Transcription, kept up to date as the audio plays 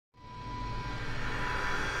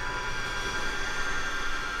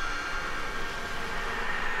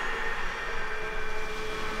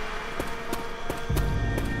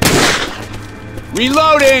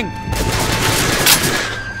Reloading!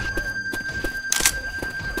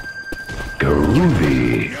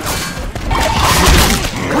 Groovy.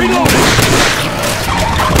 Reloading!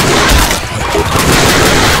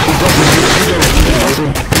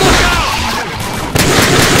 Look out!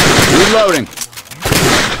 Reloading!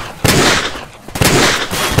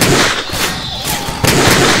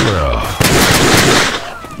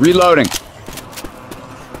 Reloading!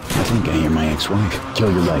 I think I hear my ex-wife.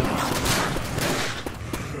 Kill your light.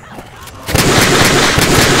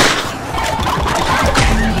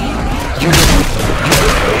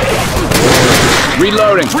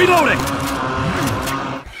 Reloading! Reloading!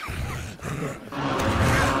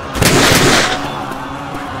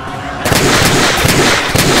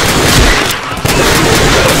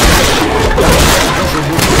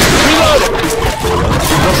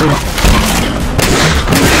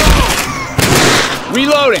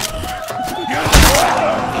 Reloading!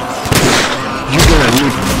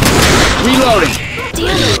 Reloading!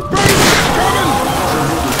 Damn it!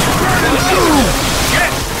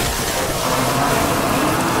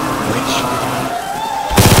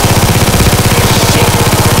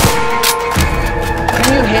 Can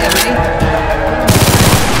you hear me?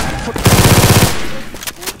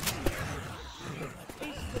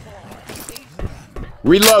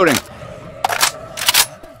 Reloading!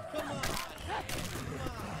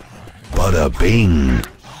 Bada bing.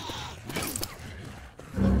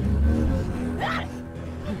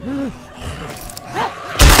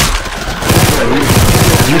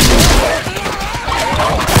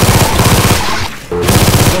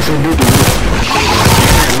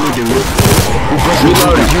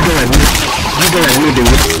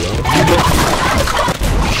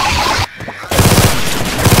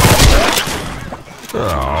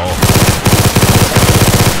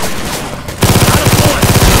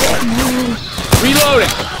 Reloading!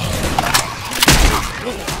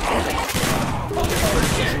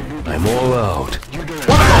 I'm all out.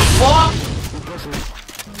 What the fuck?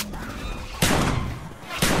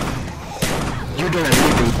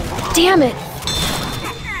 Damn it!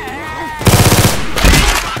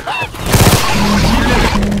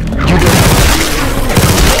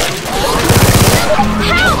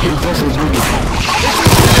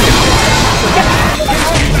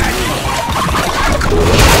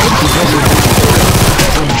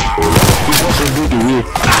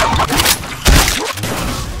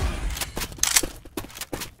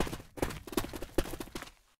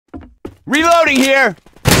 Reloading here!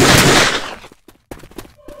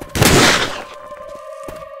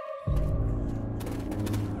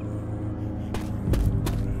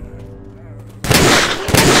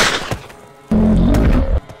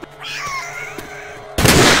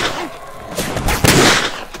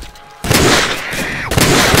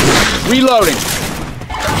 Reloading!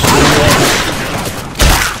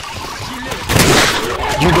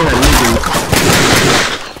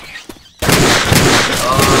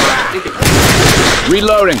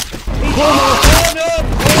 Reloading!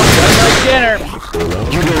 Done my dinner!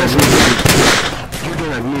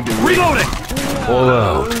 Reloading! All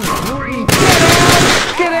out.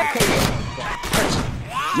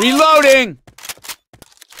 Reloading!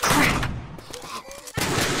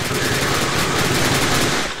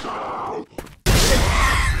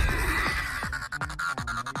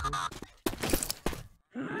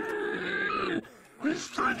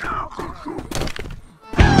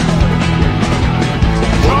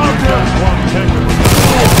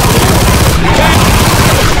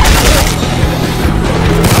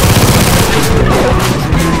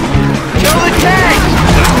 Kill the tank!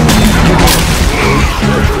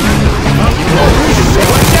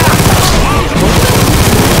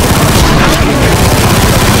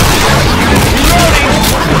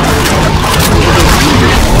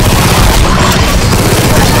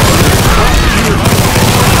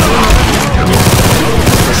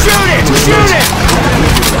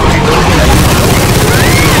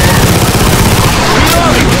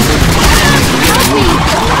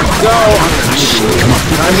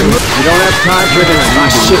 You don't have time for this. Ah,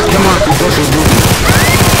 shit, come on.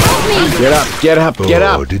 Get up, get up, get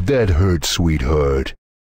Oh, up. did that hurt, sweetheart?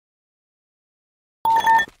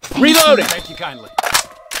 Reloading. Thank you kindly.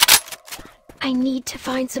 I need to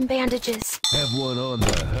find some bandages. Have one on the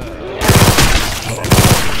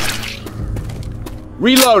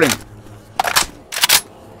Reloading.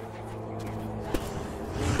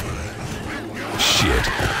 shit.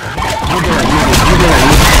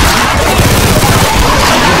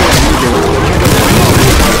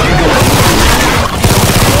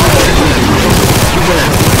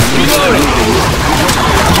 Reloading.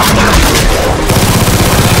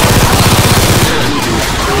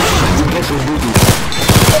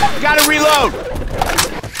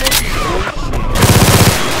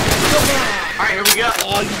 Alright, here we go.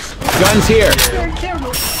 Guns here.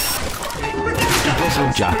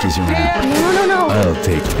 Jockeys around. No. I'll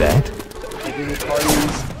take that.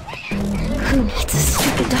 Who needs a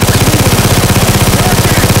stupid dog?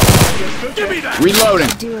 Give me that. Reloading.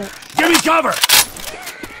 Do it. Give me cover.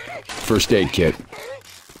 First aid kit.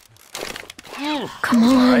 Come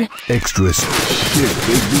on. Extras. Shit,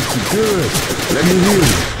 they do too good. Let me hear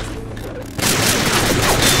it.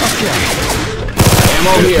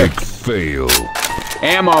 Ammo here. Epic fail.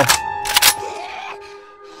 Ammo.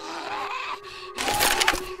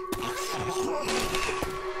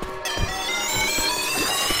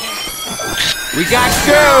 We got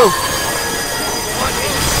two.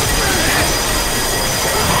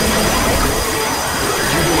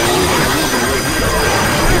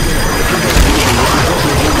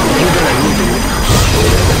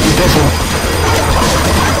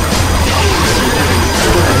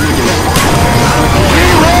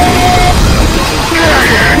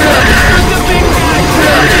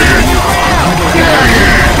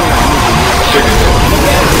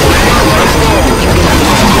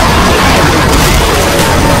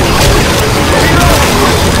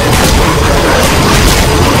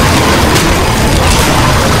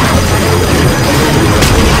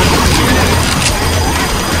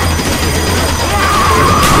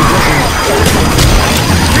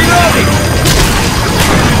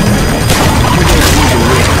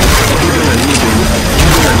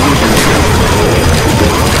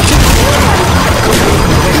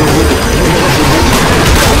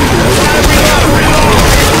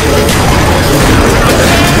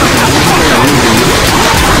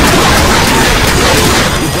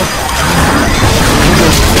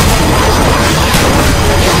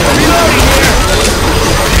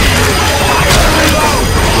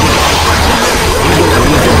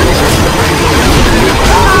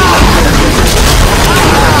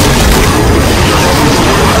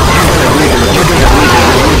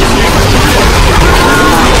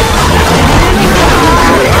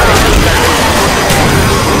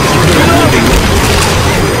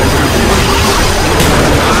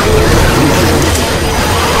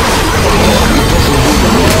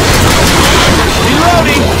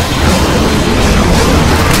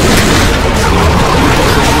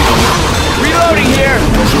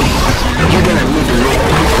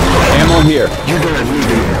 Here. You're gonna need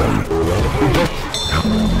it.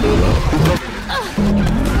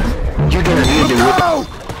 You're gonna need it.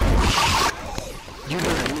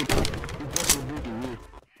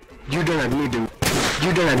 You're gonna need it.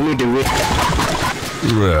 You're gonna need it.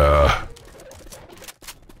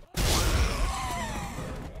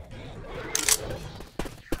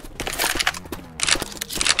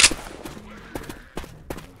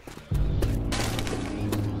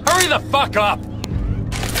 Hurry the fuck up.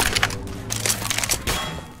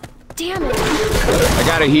 Damn it. I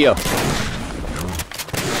gotta heal.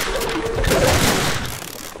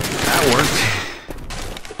 That worked.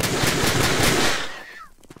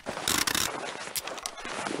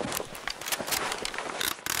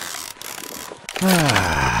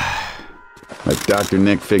 Let Dr.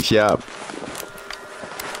 Nick fix you up.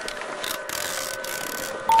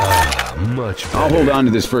 Much better. I'll hold on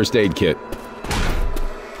to this first aid kit.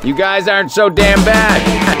 You guys aren't so damn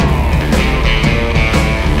bad.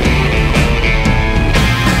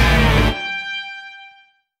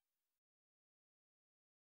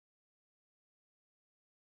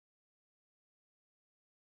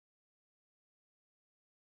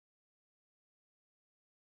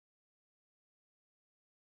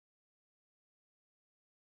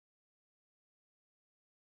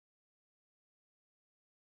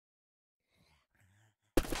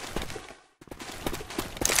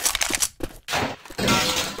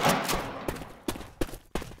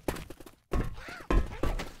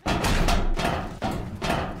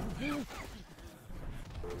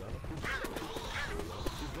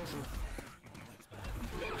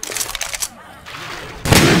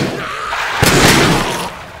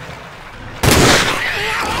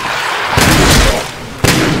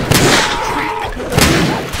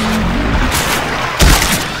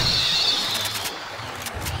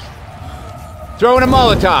 Throwing a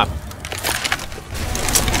Molotov.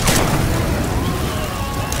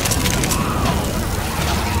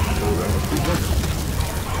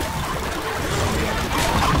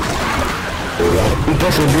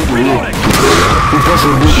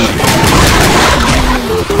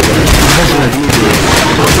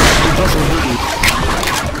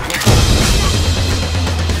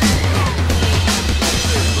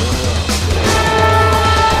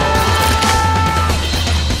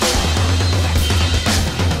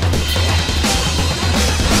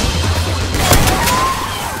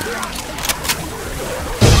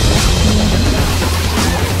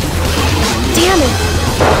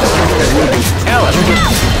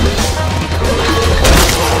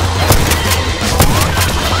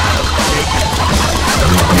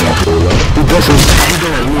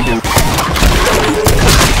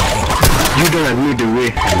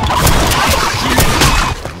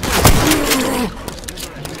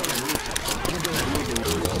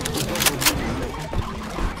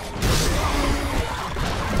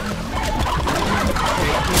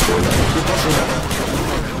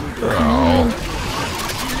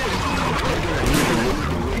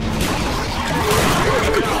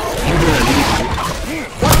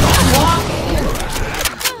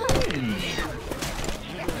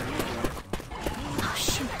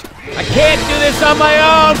 this on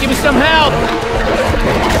my own. Give me some help.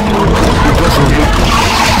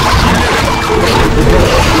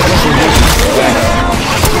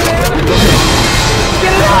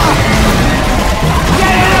 Get it off!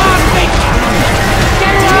 Get it off me!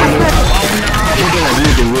 Get it off me!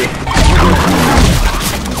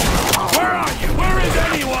 Where are you? Where is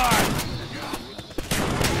anyone?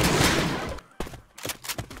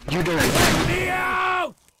 Let me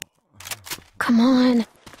out! Come on.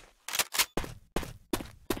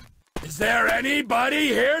 Is there anybody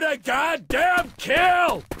here to goddamn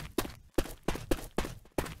kill?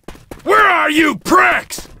 Where are you,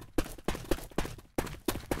 pricks?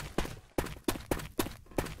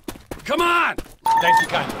 Come on! Thank you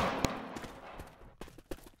kindly.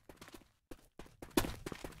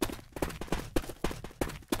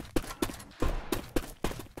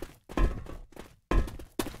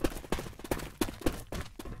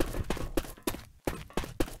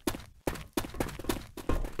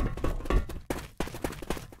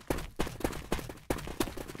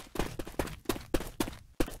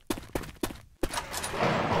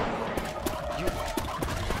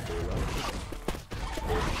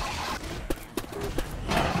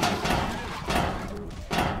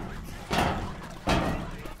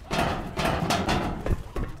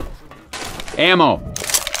 Ammo.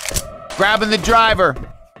 Grabbing the driver.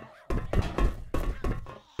 They're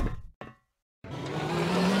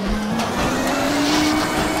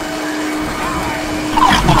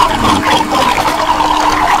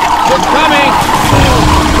coming!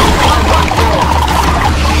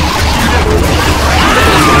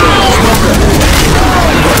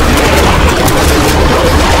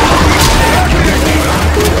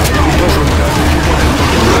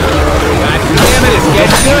 God damn it, it's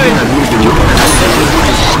getting good!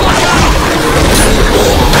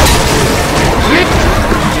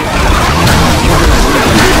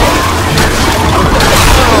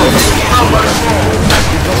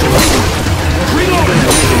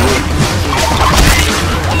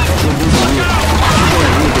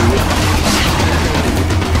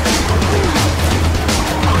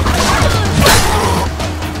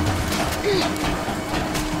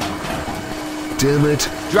 Damn it.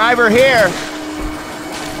 Driver here!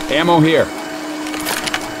 Ammo here.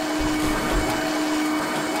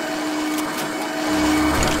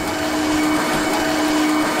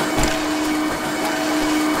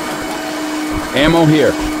 Ammo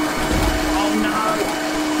here. Oh no!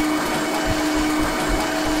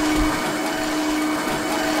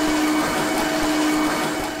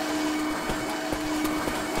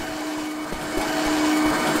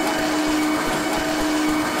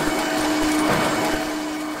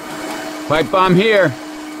 Pipe bomb here.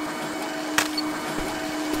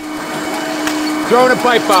 Throwing a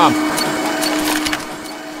pipe bomb.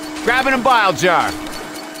 Grabbing a bile jar.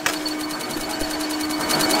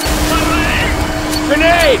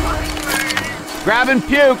 Grenade! Grabbing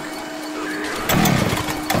puke.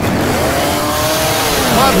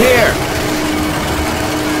 Club here.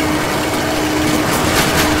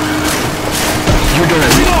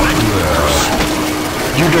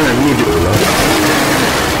 You're gonna need it.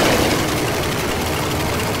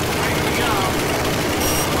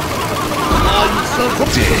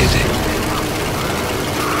 Dead.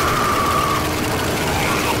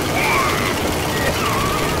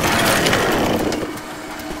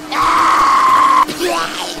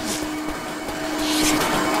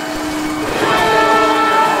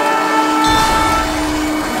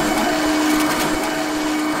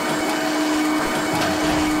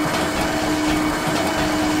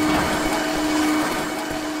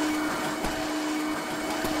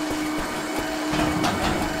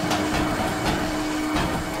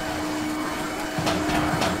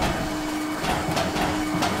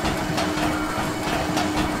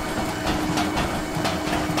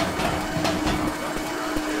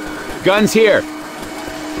 Guns here.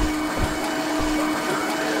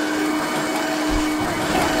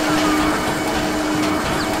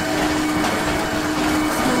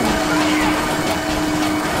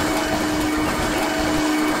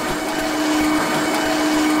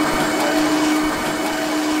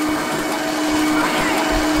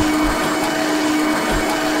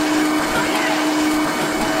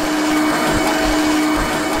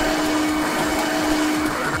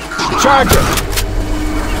 Charger.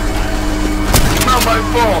 Not my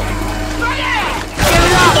fault. Get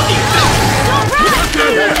it off!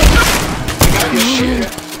 Shit.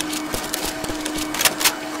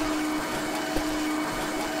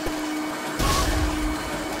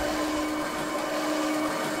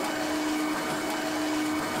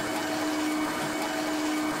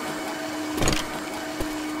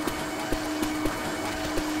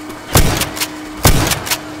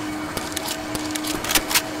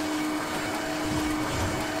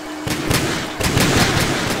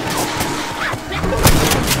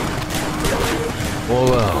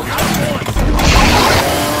 All out.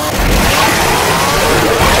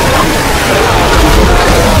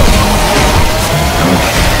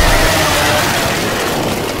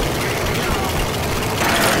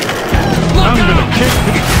 I'm gonna kick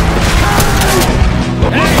the...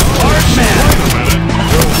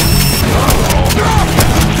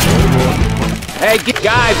 Hey, Hey,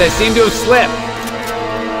 guys, I seem to have slipped.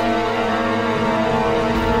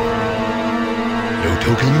 No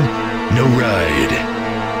token, no ride.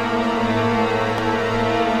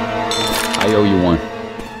 I owe you one.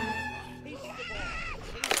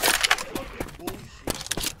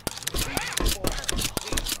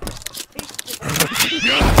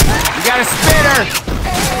 You got a spinner!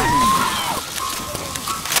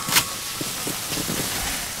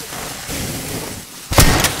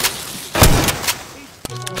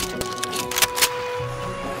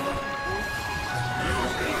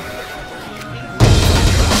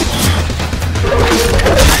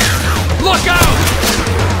 Look out!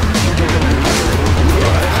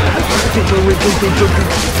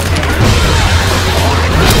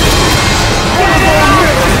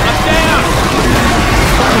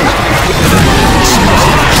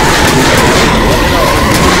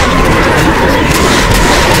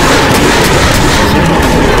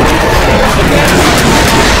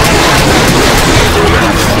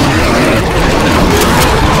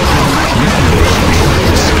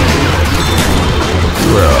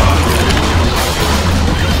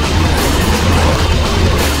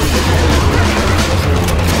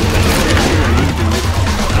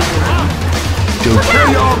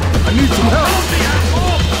 Hey, y'all! I need some help!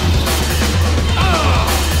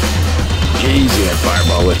 Easy, that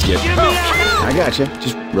fireball. Let's get... I gotcha.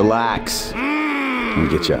 Just relax. Let me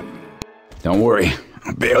get you up. Don't worry.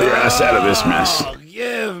 I'll bail your ass out of this mess. Oh,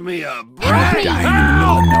 give me a break. You're not dying in the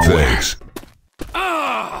middle of nowhere. Thanks.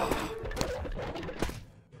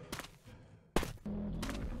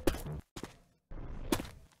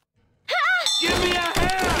 Give me a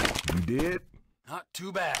hand. You did? Not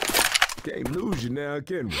too bad. Can't lose you now,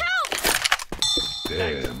 can we?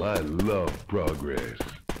 Damn, I love progress.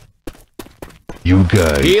 You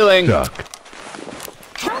guys Healing. suck.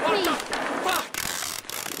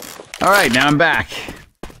 All right, now I'm back.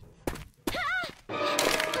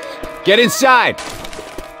 Get inside.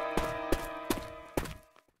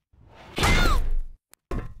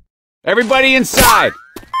 Everybody inside.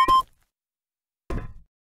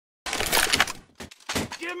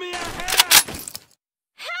 Give me a hand.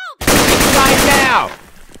 Inside now.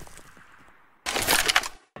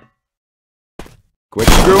 Quit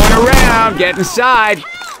screwing around. Get inside.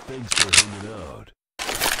 Thanks for hanging out.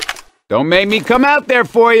 Don't make me come out there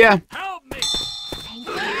for you. Help me.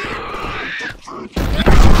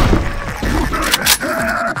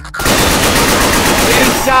 Get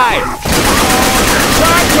inside.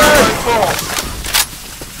 Charger.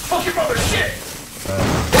 Fucking mother shit.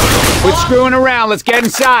 Quit screwing around. Let's get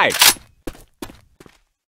inside.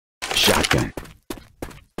 Shotgun.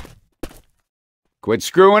 Quit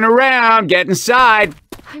screwing around. Get inside.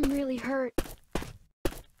 I'm really hurt.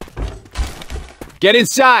 Get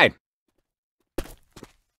inside.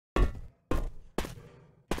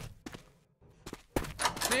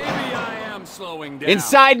 Maybe I am slowing down.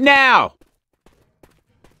 Inside now.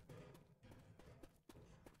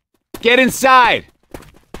 Get inside.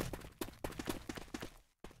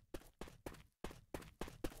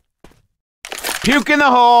 Puke in the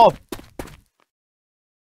hole.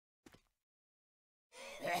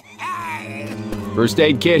 First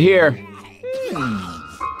aid kit here.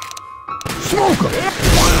 Smoker!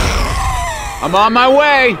 I'm on my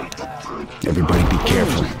way. Everybody be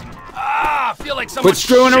careful. Ah, I feel like someone Quit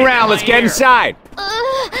screwing around. Let's get inside.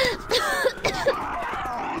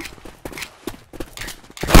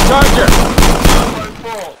 Charger.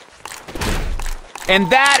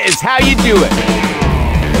 And that is how you do it.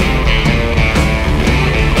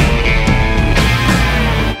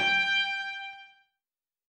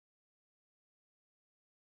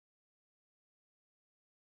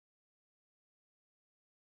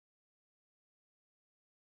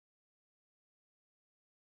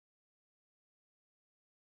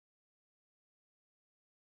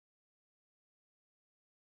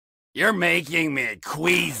 You're making me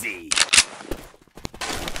queasy.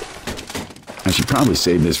 I should probably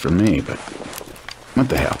save this for me, but what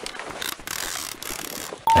the hell?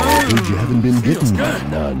 I heard you haven't been bitten by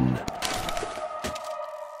none.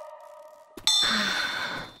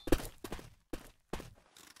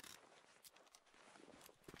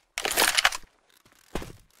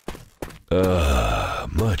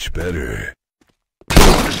 Much better.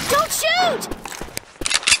 Don't shoot!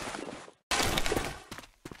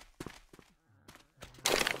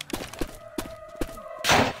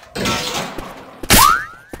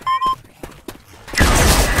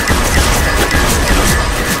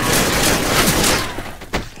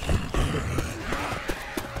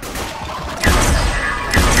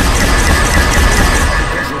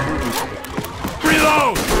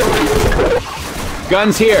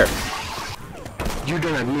 Guns here. You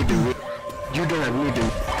don't need to. You don't need to.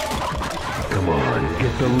 Come on,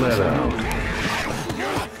 get the lead out.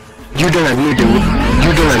 You don't need to.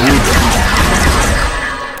 You don't need to.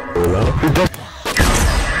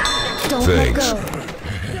 Don't Thanks. let go.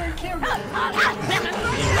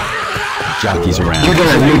 Jockey's around. You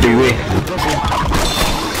don't need to.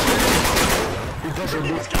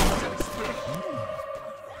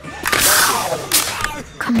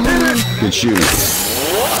 Come on. Good shooting.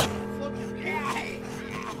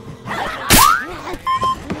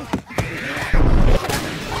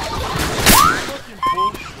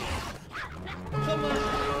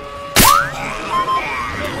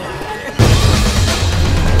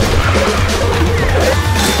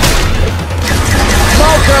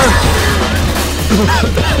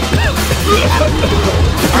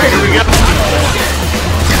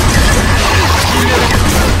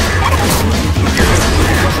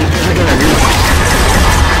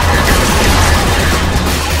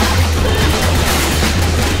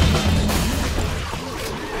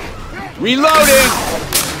 Reloading!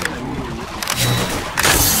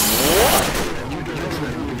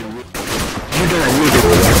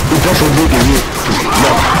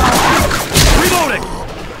 Reloading!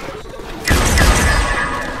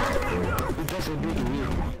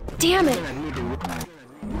 Damn it.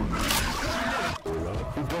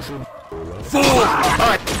 Fool!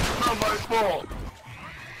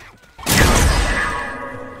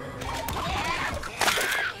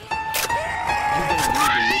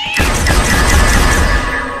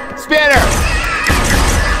 Spinner!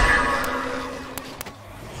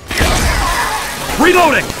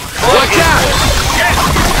 Reloading! Watch out!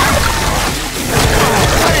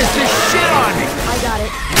 What is this shit on me? I got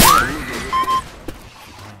it.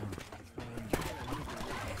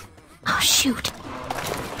 Oh, shoot.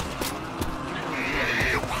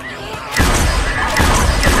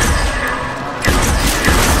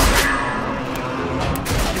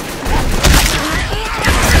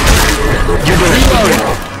 Reloading!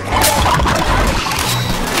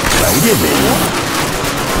 Right in there.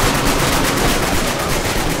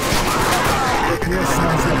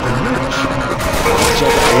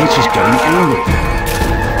 It's just getting angry.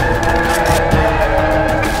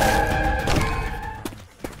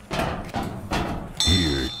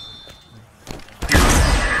 Here.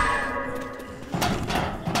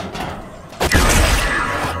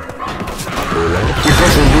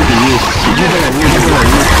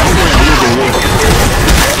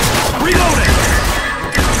 Reloading!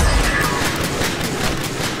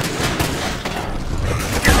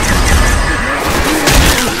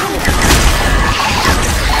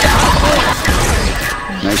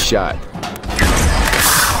 Nice shot.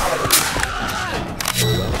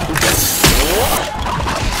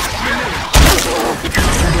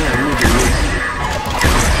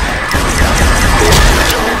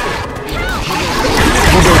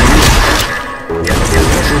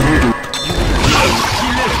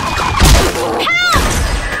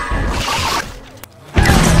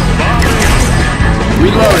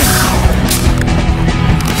 Reloading.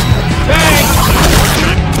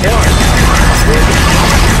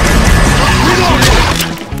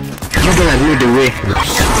 You don't need to wait.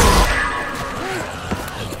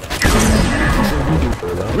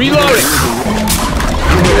 Reloading.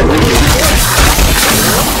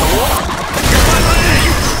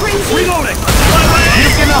 Reloading!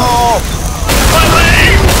 Puke in the hole.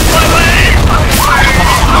 Coming.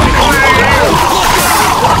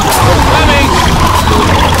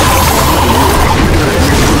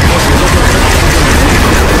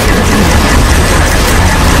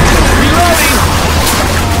 Reloading.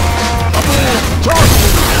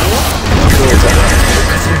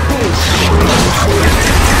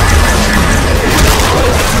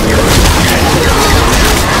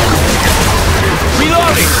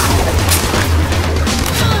 Reloading.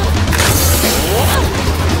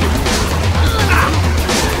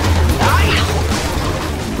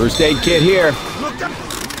 First aid kit here.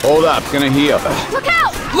 Hold up, gonna heal. Look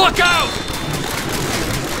out! Look out!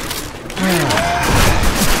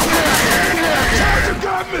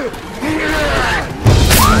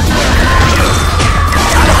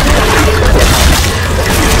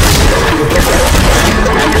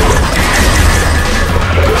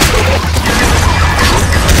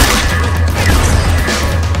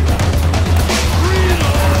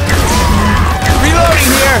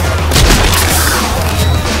 Reloading here.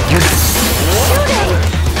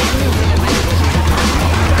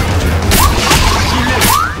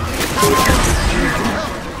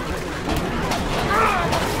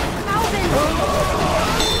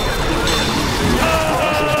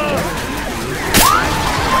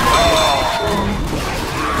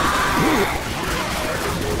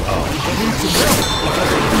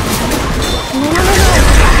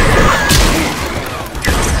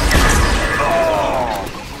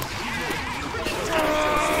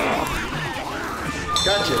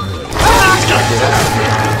 Gotcha.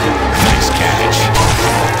 Nice catch.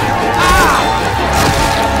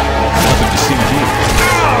 Nothing to see here.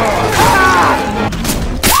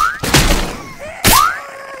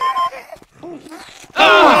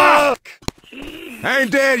 I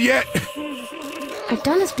ain't dead yet. I've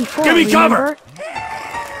done this before. Give me cover! remember?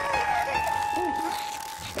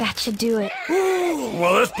 That should do it.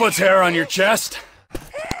 Well, this puts hair on your chest.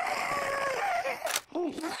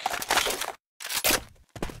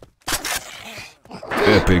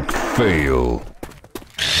 Epic fail.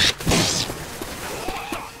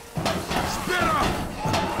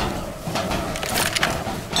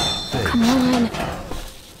 Come on.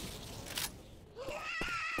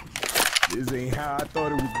 This ain't how I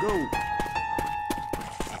thought it would go.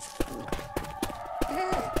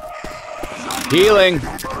 Healing.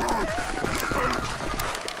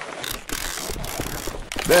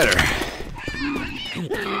 Better.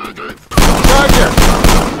 Charger!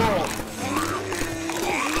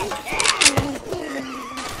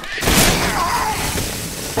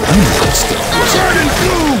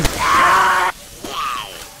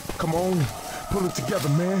 Come on, pull it together,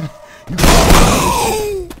 man.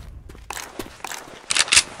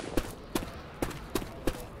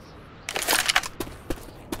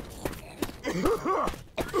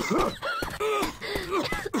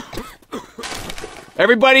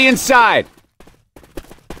 Everybody inside!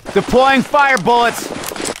 Deploying fire bullets!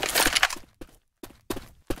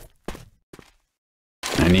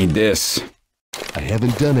 I need this. I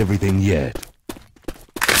haven't done everything yet.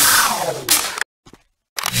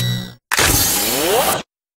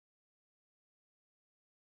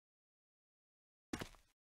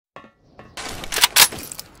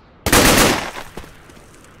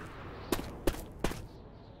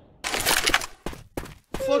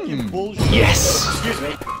 Fucking bullshit. Yes!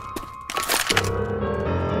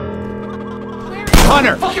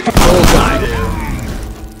 Hunter! Bullseye!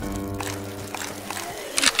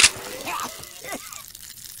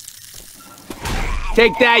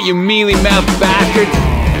 Take that, you mealy-mouthed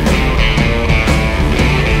bastards!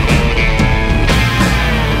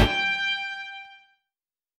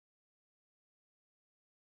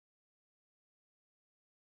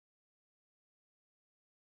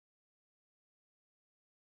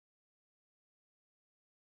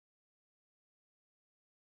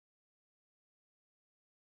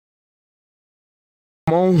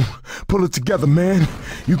 Come on, pull it together, man.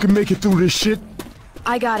 You can make it through this shit.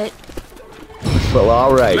 I got it. Well,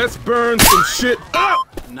 alright. Let's burn some shit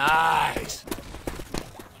up! Nice.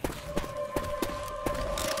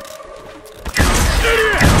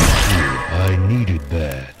 I needed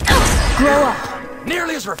that. Grow up.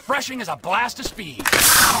 Nearly as refreshing as a blast of speed.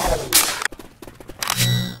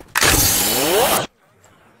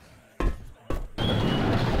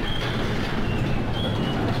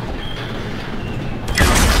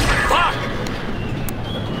 Fuck!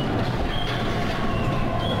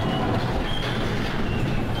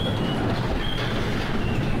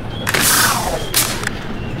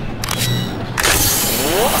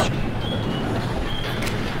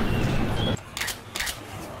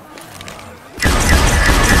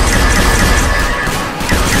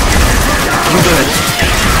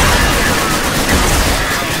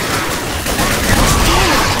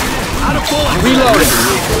 Reloading!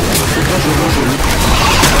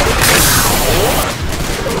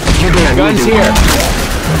 Guns here!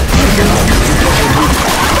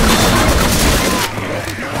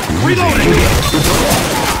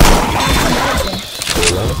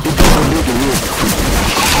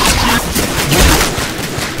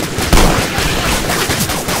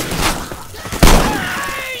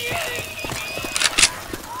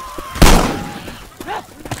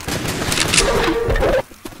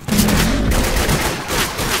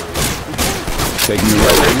 Take me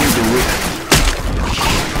right.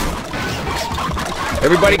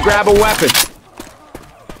 Everybody grab a weapon.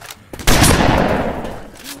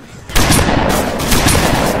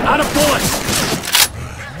 Out of bullets!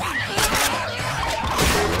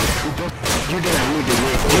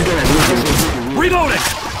 Reloading!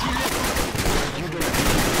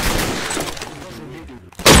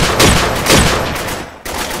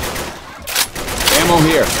 Ammo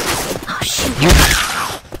here. Oh, shoot.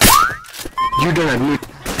 You don't admit.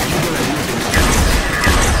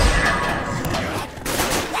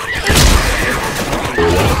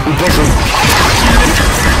 It doesn't.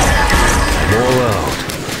 More out.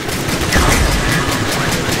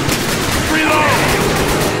 Reload!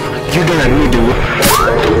 You don't admit the.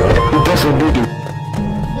 It doesn't do the.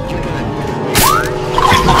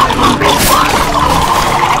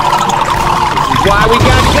 why we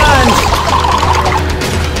got guns.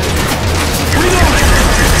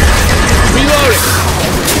 Reloading.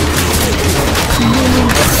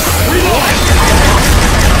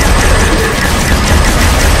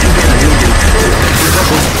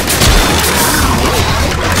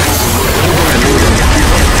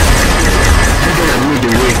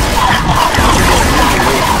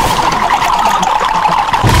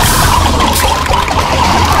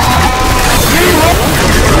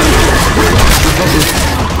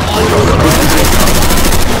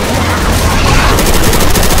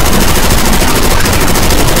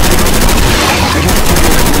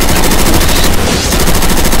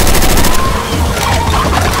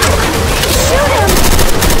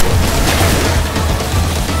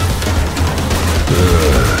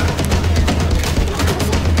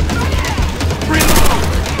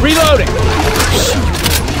 Reloading!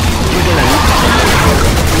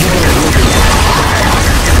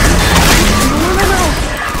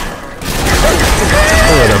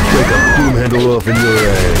 I'm gonna break a boom handle off in your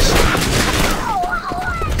ass.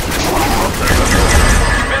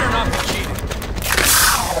 Better not be cheating.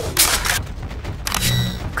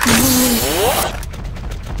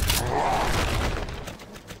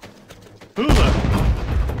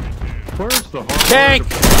 Where's the Tank!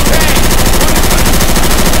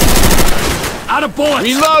 Out of bullets!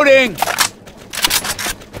 Reloading!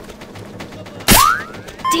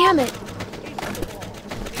 Damn it.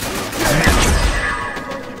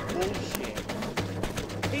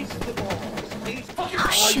 Oh,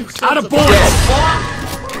 shoot. Out of bullets!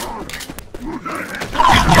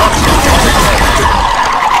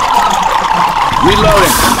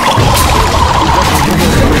 Reloading!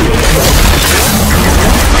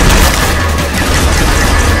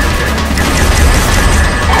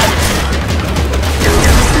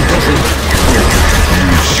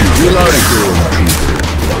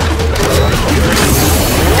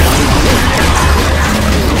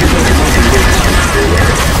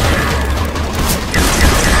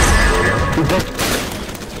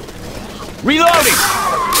 Reloading!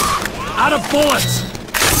 Out of bullets!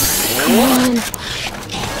 Come on.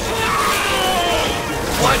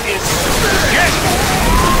 What is... Get!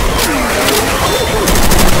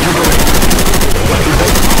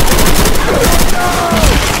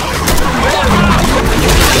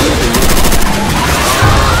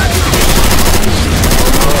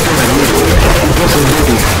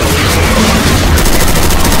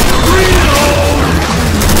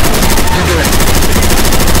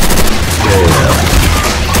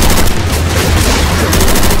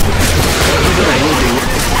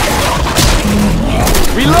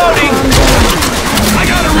 Reloading! I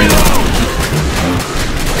gotta reload!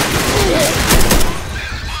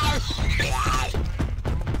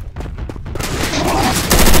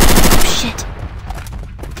 Shit.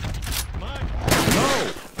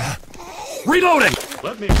 Reloading!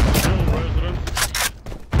 Let me kill residents.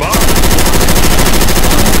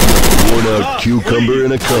 Worn out cucumber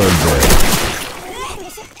in a convent.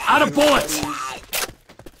 Out of bullets!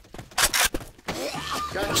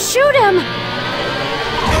 Shoot him!